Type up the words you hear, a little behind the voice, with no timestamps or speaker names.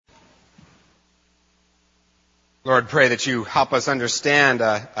Lord, pray that you help us understand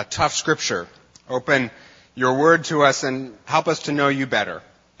a tough scripture. Open your word to us and help us to know you better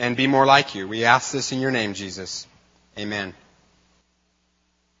and be more like you. We ask this in your name, Jesus. Amen. A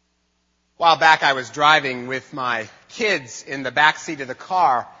while back I was driving with my kids in the back seat of the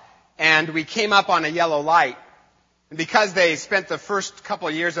car, and we came up on a yellow light. And because they spent the first couple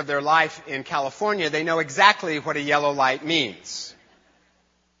of years of their life in California, they know exactly what a yellow light means.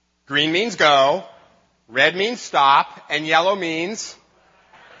 Green means go. Red means stop, and yellow means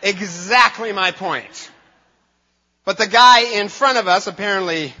exactly my point. But the guy in front of us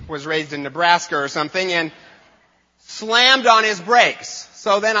apparently was raised in Nebraska or something and slammed on his brakes.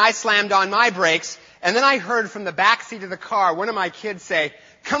 So then I slammed on my brakes, and then I heard from the back seat of the car one of my kids say,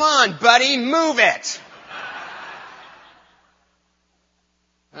 "Come on, buddy, move it."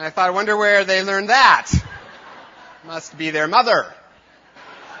 And I thought, I wonder where they learned that. Must be their mother.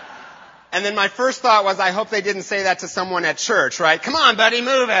 And then my first thought was, I hope they didn't say that to someone at church, right? "Come on, buddy,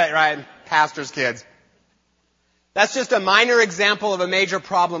 move it," right? Pastor's kids. That's just a minor example of a major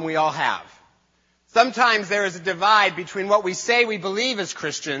problem we all have. Sometimes there is a divide between what we say we believe as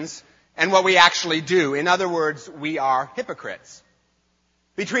Christians and what we actually do. In other words, we are hypocrites.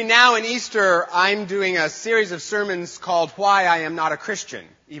 Between now and Easter, I'm doing a series of sermons called Why I Am Not a Christian,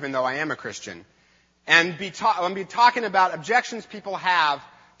 even though I am a Christian. And I'll be talking about objections people have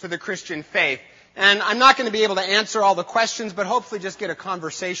to the Christian faith. And I'm not going to be able to answer all the questions, but hopefully just get a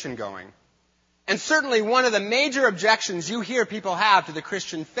conversation going. And certainly one of the major objections you hear people have to the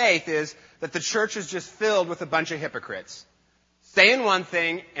Christian faith is that the church is just filled with a bunch of hypocrites. Saying one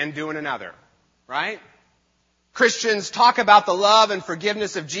thing and doing another. Right? Christians talk about the love and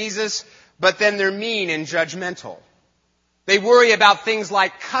forgiveness of Jesus, but then they're mean and judgmental. They worry about things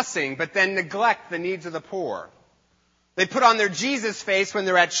like cussing, but then neglect the needs of the poor. They put on their Jesus face when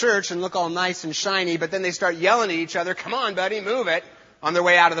they're at church and look all nice and shiny, but then they start yelling at each other, "Come on, buddy, move it," on their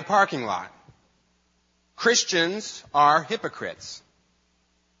way out of the parking lot. Christians are hypocrites.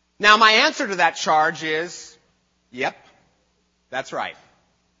 Now, my answer to that charge is, yep, that's right.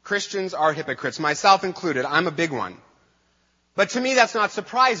 Christians are hypocrites, myself included. I'm a big one. But to me, that's not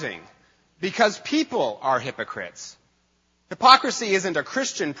surprising, because people are hypocrites. Hypocrisy isn't a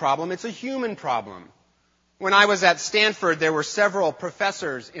Christian problem, it's a human problem. When I was at Stanford, there were several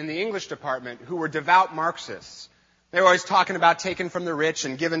professors in the English department who were devout Marxists. They were always talking about taking from the rich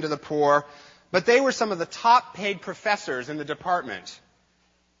and given to the poor. But they were some of the top paid professors in the department.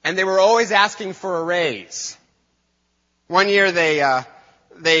 And they were always asking for a raise. One year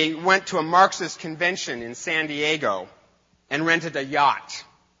they went to a Marxist convention in San Diego and rented a yacht.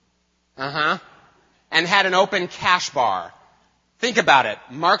 And had an open cash bar. Think about it.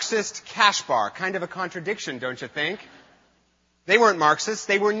 Marxist cash bar. Kind of a contradiction, don't you think? They weren't Marxists.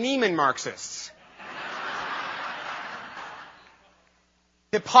 They were Neiman Marxists.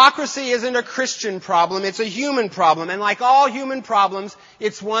 Hypocrisy isn't a Christian problem. It's a human problem. And like all human problems,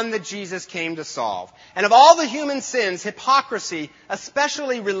 it's one that Jesus came to solve. And of all the human sins, hypocrisy,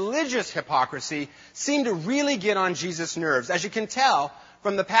 especially religious hypocrisy, seemed to really get on Jesus' nerves, as you can tell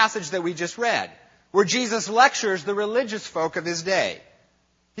from the passage that we just read, where Jesus lectures the religious folk of his day.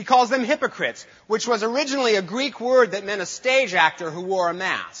 He calls them hypocrites, which was originally a Greek word that meant a stage actor who wore a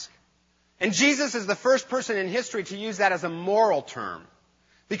mask. And Jesus is the first person in history to use that as a moral term,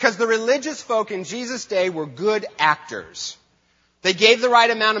 because the religious folk in Jesus' day were good actors. They gave the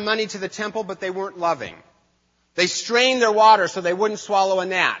right amount of money to the temple, but they weren't loving. They strained their water so they wouldn't swallow a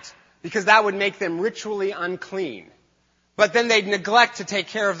gnat, because that would make them ritually unclean. But then they'd neglect to take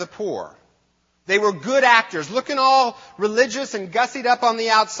care of the poor. They were good actors, looking all religious and gussied up on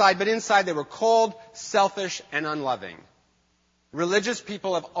the outside, but inside they were cold, selfish, and unloving. Religious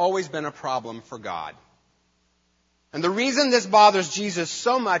people have always been a problem for God. And the reason this bothers Jesus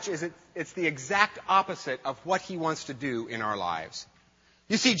so much is it's the exact opposite of what he wants to do in our lives.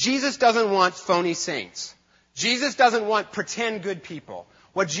 You see, Jesus doesn't want phony saints. Jesus doesn't want pretend good people.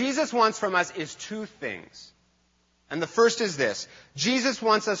 What Jesus wants from us is two things. And the first is this. Jesus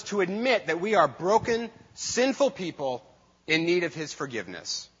wants us to admit that we are broken, sinful people in need of his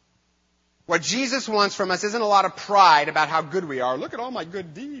forgiveness. What Jesus wants from us isn't a lot of pride about how good we are. Look at all my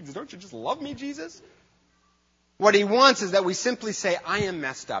good deeds. Don't you just love me, Jesus? What he wants is that we simply say, I am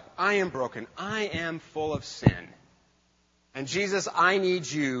messed up. I am broken. I am full of sin. And Jesus, I need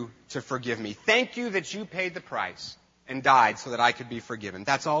you to forgive me. Thank you that you paid the price and died so that I could be forgiven.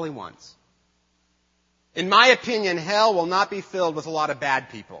 That's all he wants. In my opinion, hell will not be filled with a lot of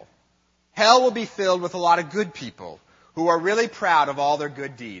bad people. Hell will be filled with a lot of good people who are really proud of all their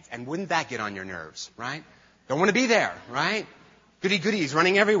good deeds. And wouldn't that get on your nerves, right? Don't want to be there, right? Goody-goodies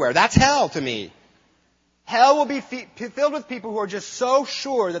running everywhere. That's hell to me. Hell will be filled with people who are just so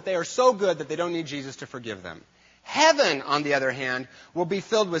sure that they are so good that they don't need Jesus to forgive them. Heaven, on the other hand, will be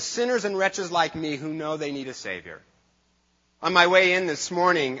filled with sinners and wretches like me who know they need a Savior. On my way in this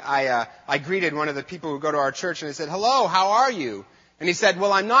morning, I greeted one of the people who go to our church, and I said, "Hello, how are you?" And he said,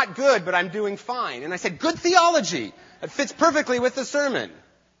 "Well, I'm not good, but I'm doing fine." And I said, "Good theology. It fits perfectly with the sermon."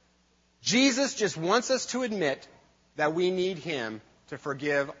 Jesus just wants us to admit that we need Him to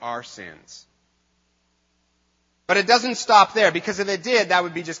forgive our sins. But it doesn't stop there, because if it did, that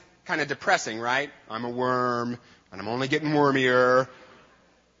would be just kind of depressing, right? I'm a worm, and I'm only getting wormier.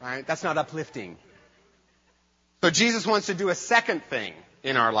 Right? That's not uplifting. So Jesus wants to do a second thing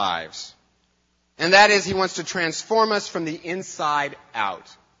in our lives. And that is, He wants to transform us from the inside out,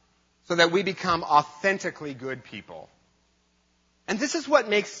 so that we become authentically good people. And this is what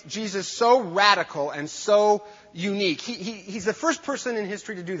makes Jesus so radical and so unique. He's the first person in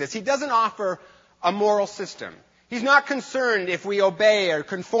history to do this. He doesn't offer a moral system. He's not concerned if we obey or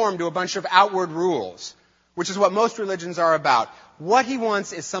conform to a bunch of outward rules, which is what most religions are about. What He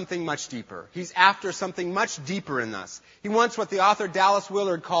wants is something much deeper. He's after something much deeper in us. He wants what the author Dallas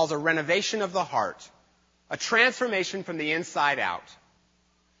Willard calls a renovation of the heart, a transformation from the inside out.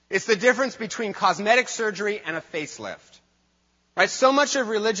 It's the difference between cosmetic surgery and a facelift. Right? So much of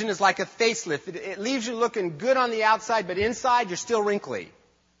religion is like a facelift. It leaves you looking good on the outside, but inside you're still wrinkly.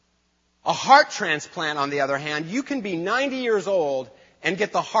 A heart transplant, on the other hand, you can be 90 years old and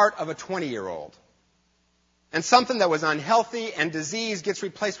get the heart of a 20-year-old. And something that was unhealthy and diseased gets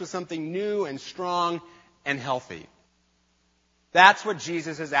replaced with something new and strong and healthy. That's what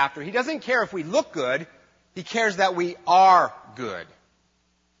Jesus is after. He doesn't care if we look good. He cares that we are good.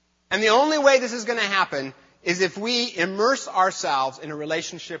 And the only way this is going to happen is if we immerse ourselves in a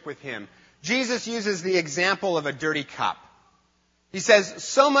relationship with Him. Jesus uses the example of a dirty cup. He says,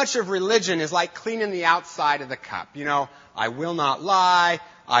 so much of religion is like cleaning the outside of the cup. You know, I will not lie,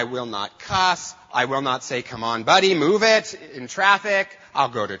 I will not cuss, I will not say, "Come on, buddy, move it," in traffic, I'll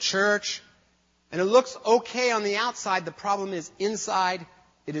go to church. And it looks okay on the outside. The problem is inside,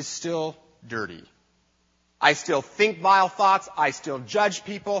 it is still dirty. I still think vile thoughts, I still judge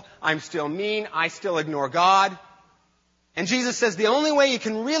people, I'm still mean, I still ignore God. And Jesus says the only way you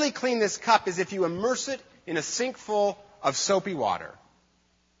can really clean this cup is if you immerse it in a sink full of soapy water.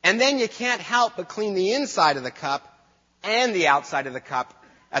 And then you can't help but clean the inside of the cup and the outside of the cup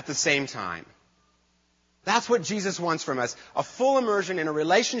at the same time. That's what Jesus wants from us, a full immersion in a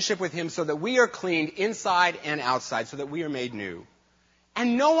relationship with Him so that we are cleaned inside and outside, so that we are made new.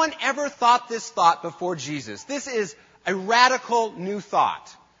 And no one ever thought this thought before Jesus. This is a radical new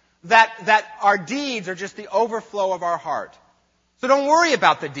thought, that our deeds are just the overflow of our heart. So don't worry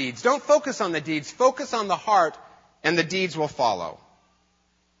about the deeds. Don't focus on the deeds. Focus on the heart, and the deeds will follow.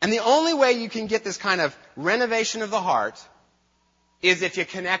 And the only way you can get this kind of renovation of the heart is if you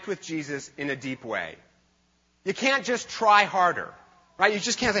connect with Jesus in a deep way. You can't just try harder, right? You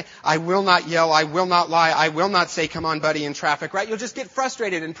just can't say, "I will not yell, I will not lie, I will not say, 'Come on, buddy,' in traffic," right? You'll just get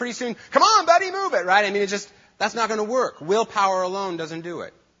frustrated, and pretty soon, "Come on, buddy, move it," right? I mean, that's not going to work. Willpower alone doesn't do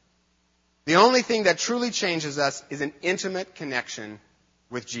it. The only thing that truly changes us is an intimate connection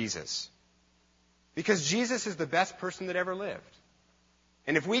with Jesus. Because Jesus is the best person that ever lived.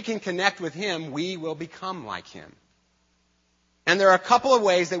 And if we can connect with Him, we will become like Him. And there are a couple of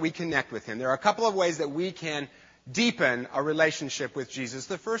ways that we connect with Him. There are a couple of ways that we can deepen a relationship with Jesus.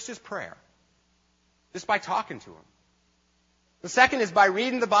 The first is prayer. Just by talking to Him. The second is by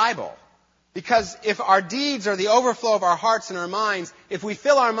reading the Bible. Because if our deeds are the overflow of our hearts and our minds, if we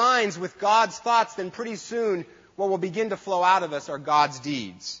fill our minds with God's thoughts, then pretty soon what will begin to flow out of us are God's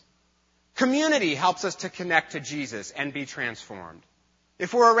deeds. Community helps us to connect to Jesus and be transformed.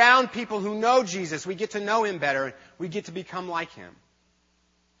 If we're around people who know Jesus, we get to know Him better. We get to become like Him.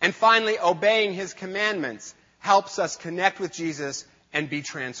 And finally, obeying His commandments helps us connect with Jesus and be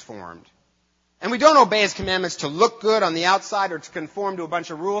transformed. And we don't obey His commandments to look good on the outside or to conform to a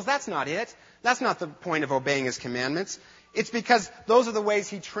bunch of rules. That's not it. That's not the point of obeying His commandments. It's because those are the ways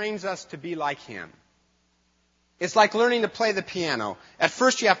He trains us to be like Him. It's like learning to play the piano. At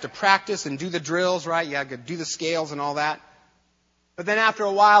first you have to practice and do the drills, right? You have to do the scales and all that. But then after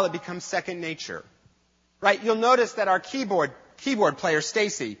a while it becomes second nature. Right? You'll notice that our keyboard player,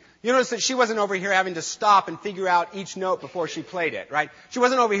 Stacy, you notice that she wasn't over here having to stop and figure out each note before she played it, right? She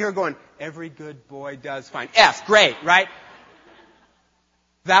wasn't over here going, "Every good boy does fine. F, great," right?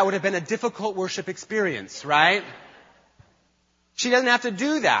 That would have been a difficult worship experience, right? She doesn't have to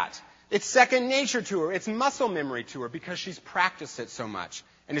do that. It's second nature to her. It's muscle memory to her because she's practiced it so much.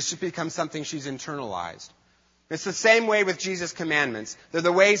 And it's just become something she's internalized. It's the same way with Jesus' commandments. They're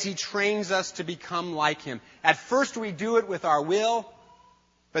the ways He trains us to become like Him. At first we do it with our will,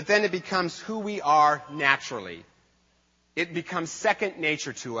 but then it becomes who we are naturally. It becomes second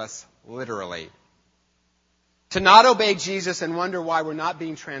nature to us, literally. To not obey Jesus and wonder why we're not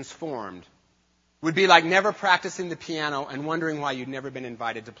being transformed would be like never practicing the piano and wondering why you'd never been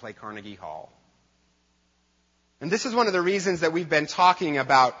invited to play Carnegie Hall. And this is one of the reasons that we've been talking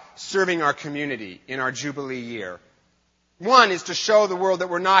about serving our community in our Jubilee year. One is to show the world that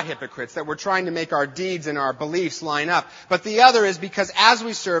we're not hypocrites, that we're trying to make our deeds and our beliefs line up. But the other is because as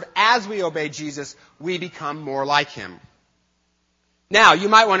we serve, as we obey Jesus, we become more like Him. Now, you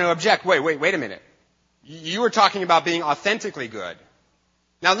might want to object, wait a minute. You were talking about being authentically good.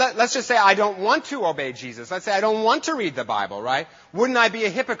 Now, let's just say I don't want to obey Jesus. Let's say I don't want to read the Bible, right? Wouldn't I be a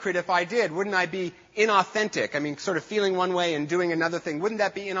hypocrite if I did? Wouldn't I be inauthentic? I mean, sort of feeling one way and doing another thing. Wouldn't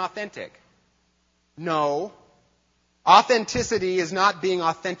that be inauthentic? No. Authenticity is not being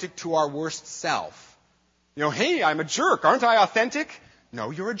authentic to our worst self. You know, hey, I'm a jerk. Aren't I authentic?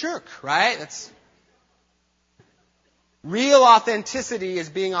 No, you're a jerk, right? Real authenticity is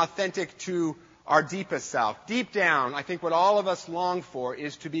being authentic to our deepest self. Deep down, I think what all of us long for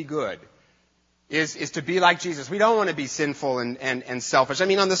is to be good, is to be like Jesus. We don't want to be sinful and selfish. I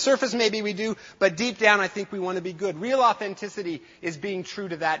mean, on the surface maybe we do, but deep down I think we want to be good. Real authenticity is being true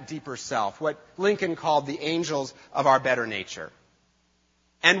to that deeper self, what Lincoln called the angels of our better nature.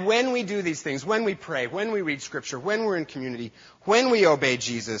 And when we do these things, when we pray, when we read Scripture, when we're in community, when we obey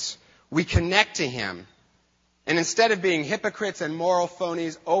Jesus, we connect to Him. And instead of being hypocrites and moral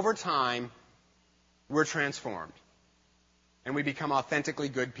phonies, over time, we're transformed. And we become authentically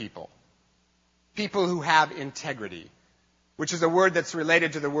good people. People who have integrity, which is a word that's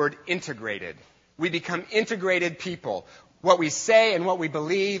related to the word integrated. We become integrated people. What we say and what we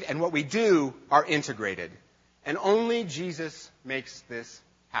believe and what we do are integrated. And only Jesus makes this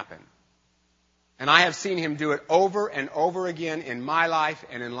happen. And I have seen Him do it over and over again in my life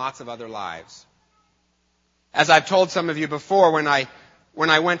and in lots of other lives. As I've told some of you before, when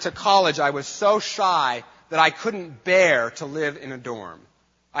I went to college, I was so shy that I couldn't bear to live in a dorm.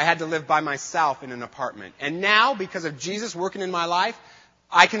 I had to live by myself in an apartment. And now, because of Jesus working in my life,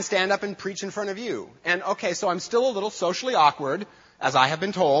 I can stand up and preach in front of you. And okay, so I'm still a little socially awkward, as I have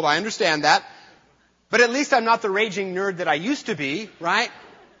been told. I understand that. But at least I'm not the raging nerd that I used to be, right?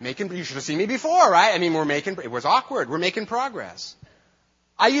 You should have seen me before, right? I mean, it was awkward. We're making progress.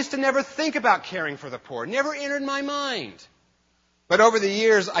 I used to never think about caring for the poor. Never entered my mind. But over the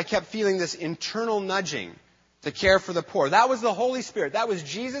years, I kept feeling this internal nudging to care for the poor. That was the Holy Spirit. That was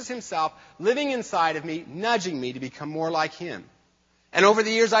Jesus Himself living inside of me, nudging me to become more like Him. And over the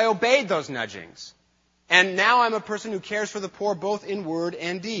years, I obeyed those nudgings. And now I'm a person who cares for the poor both in word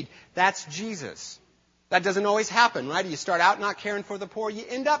and deed. That's Jesus. That doesn't always happen, right? You start out not caring for the poor, you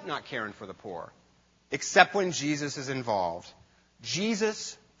end up not caring for the poor. Except when Jesus is involved.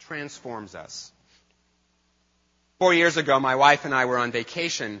 Jesus transforms us. 4 years ago, my wife and I were on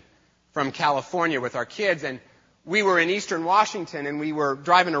vacation from California with our kids, and we were in eastern Washington, and we were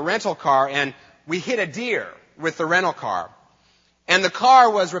driving a rental car, and we hit a deer with the rental car. And the car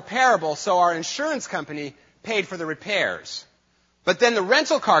was repairable, so our insurance company paid for the repairs. But then the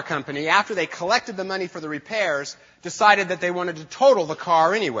rental car company, after they collected the money for the repairs, decided that they wanted to total the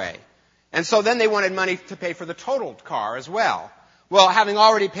car anyway. And so then they wanted money to pay for the totaled car as well. Well, having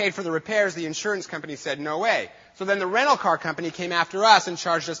already paid for the repairs, the insurance company said, no way. So then the rental car company came after us and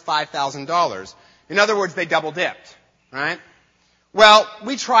charged us $5,000. In other words, they double dipped, right? Well,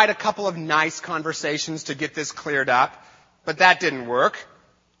 we tried a couple of nice conversations to get this cleared up, but that didn't work.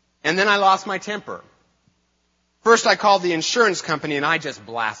 And then I lost my temper. First, I called the insurance company and I just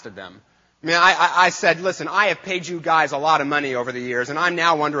blasted them. I mean, I said, listen, I have paid you guys a lot of money over the years, and I'm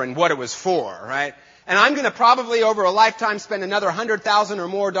now wondering what it was for, right? And I'm going to probably over a lifetime spend another $100,000 or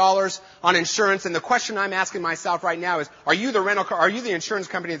more on insurance. And the question I'm asking myself right now is, are you the insurance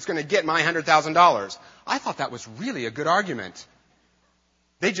company that's going to get my $100,000? I thought that was really a good argument.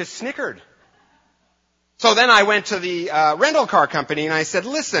 They just snickered. So then I went to the rental car company and I said,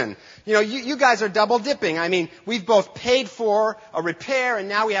 listen, you guys are double dipping. I mean, we've both paid for a repair and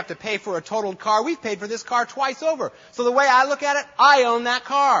now we have to pay for a totaled car. We've paid for this car twice over. So the way I look at it, I own that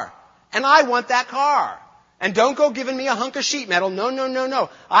car. And I want that car. And don't go giving me a hunk of sheet metal. No.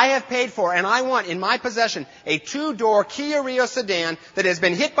 I have paid for and I want in my possession a 2-door Kia Rio sedan that has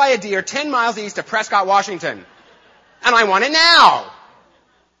been hit by a deer 10 miles east of Prescott, Washington. And I want it now.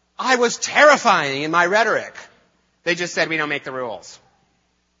 I was terrifying in my rhetoric. They just said, we don't make the rules.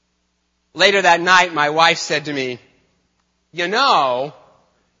 Later that night, my wife said to me,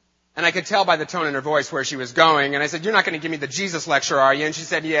 And I could tell by the tone in her voice where she was going. And I said, "You're not going to give me the Jesus lecture, are you?" And she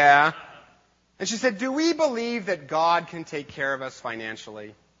said, "Yeah." And she said, "Do we believe that God can take care of us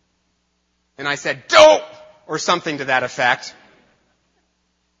financially?" And I said, "Dope!" or something to that effect.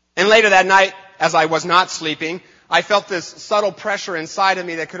 And later that night, as I was not sleeping, I felt this subtle pressure inside of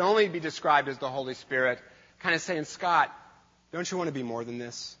me that could only be described as the Holy Spirit kind of saying, "Scott, don't you want to be more than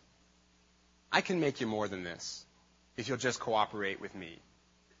this? I can make you more than this if you'll just cooperate with me."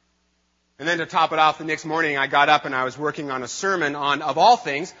 And then to top it off, the next morning I got up and I was working on a sermon on, of all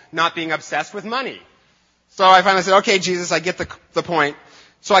things, not being obsessed with money. So I finally said, "Okay, Jesus, I get the point."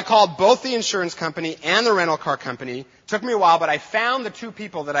 So I called both the insurance company and the rental car company. Took me a while, but I found the two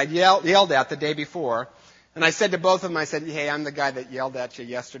people that I yelled at the day before. And I said to both of them, I said, "Hey, I'm the guy that yelled at you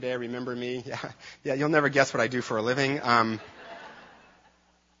yesterday. Remember me?" Yeah, you'll never guess what I do for a living.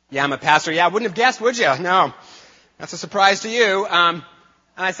 Yeah, I'm a pastor. Yeah, I wouldn't have guessed, would you? No. That's a surprise to you. And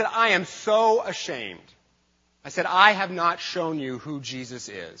I said, "I am so ashamed." I said, "I have not shown you who Jesus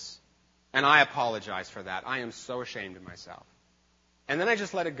is. And I apologize for that. I am so ashamed of myself." And then I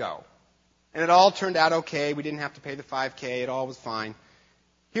just let it go. And it all turned out okay. We didn't have to pay the $5,000. It all was fine.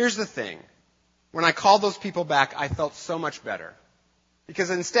 Here's the thing. When I called those people back, I felt so much better. Because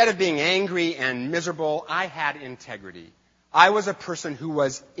instead of being angry and miserable, I had integrity. I was a person who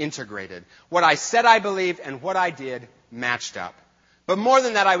was integrated. What I said I believed and what I did matched up. But more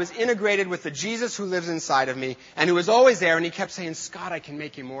than that, I was integrated with the Jesus who lives inside of me and who was always there. And he kept saying, "Scott, I can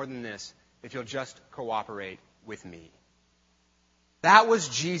make you more than this if you'll just cooperate with me." That was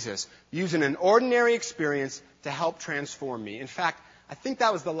Jesus using an ordinary experience to help transform me. In fact, I think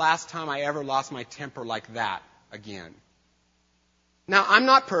that was the last time I ever lost my temper like that again. Now, I'm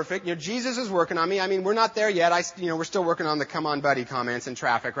not perfect. Jesus is working on me. I mean, we're not there yet. We're still working on the "come on, buddy" comments in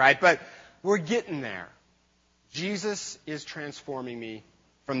traffic, right? But we're getting there. Jesus is transforming me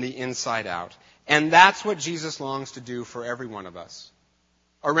from the inside out. And that's what Jesus longs to do for every one of us.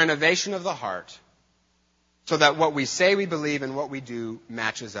 A renovation of the heart so that what we say we believe and what we do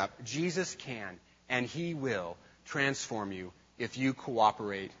matches up. Jesus can and he will transform you if you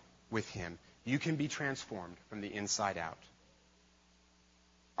cooperate with him. You can be transformed from the inside out.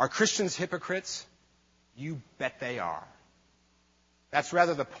 Are Christians hypocrites? You bet they are. That's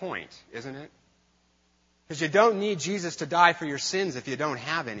rather the point, isn't it? Because you don't need Jesus to die for your sins if you don't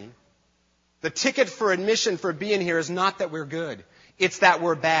have any. The ticket for admission for being here is not that we're good. It's that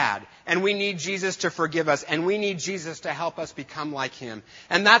we're bad. And we need Jesus to forgive us. And we need Jesus to help us become like him.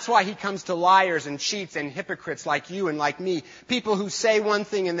 And that's why he comes to liars and cheats and hypocrites like you and like me. People who say one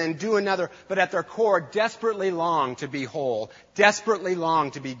thing and then do another, but at their core desperately long to be whole. Desperately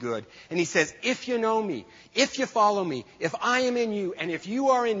long to be good. And he says, if you know me, if you follow me, if I am in you, and if you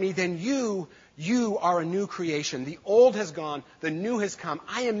are in me, then you are a new creation. The old has gone. The new has come.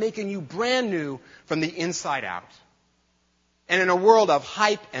 I am making you brand new from the inside out. And in a world of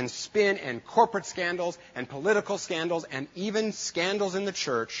hype and spin and corporate scandals and political scandals and even scandals in the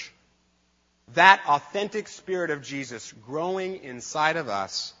church, that authentic spirit of Jesus growing inside of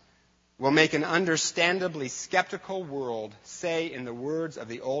us will make an understandably skeptical world say in the words of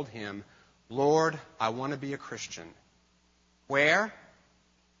the old hymn, "Lord, I want to be a Christian." Where?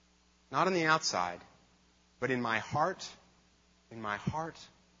 Not on the outside, but in my heart. In my heart.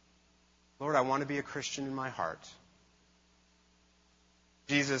 Lord, I want to be a Christian in my heart.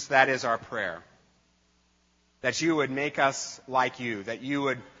 Jesus, that is our prayer. That you would make us like you. That you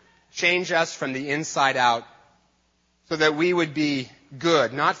would change us from the inside out so that we would be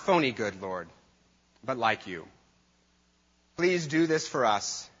good, not phony good, Lord, but like you. Please do this for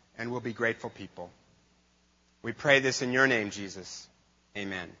us, and we'll be grateful people. We pray this in your name, Jesus.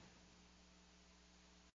 Amen.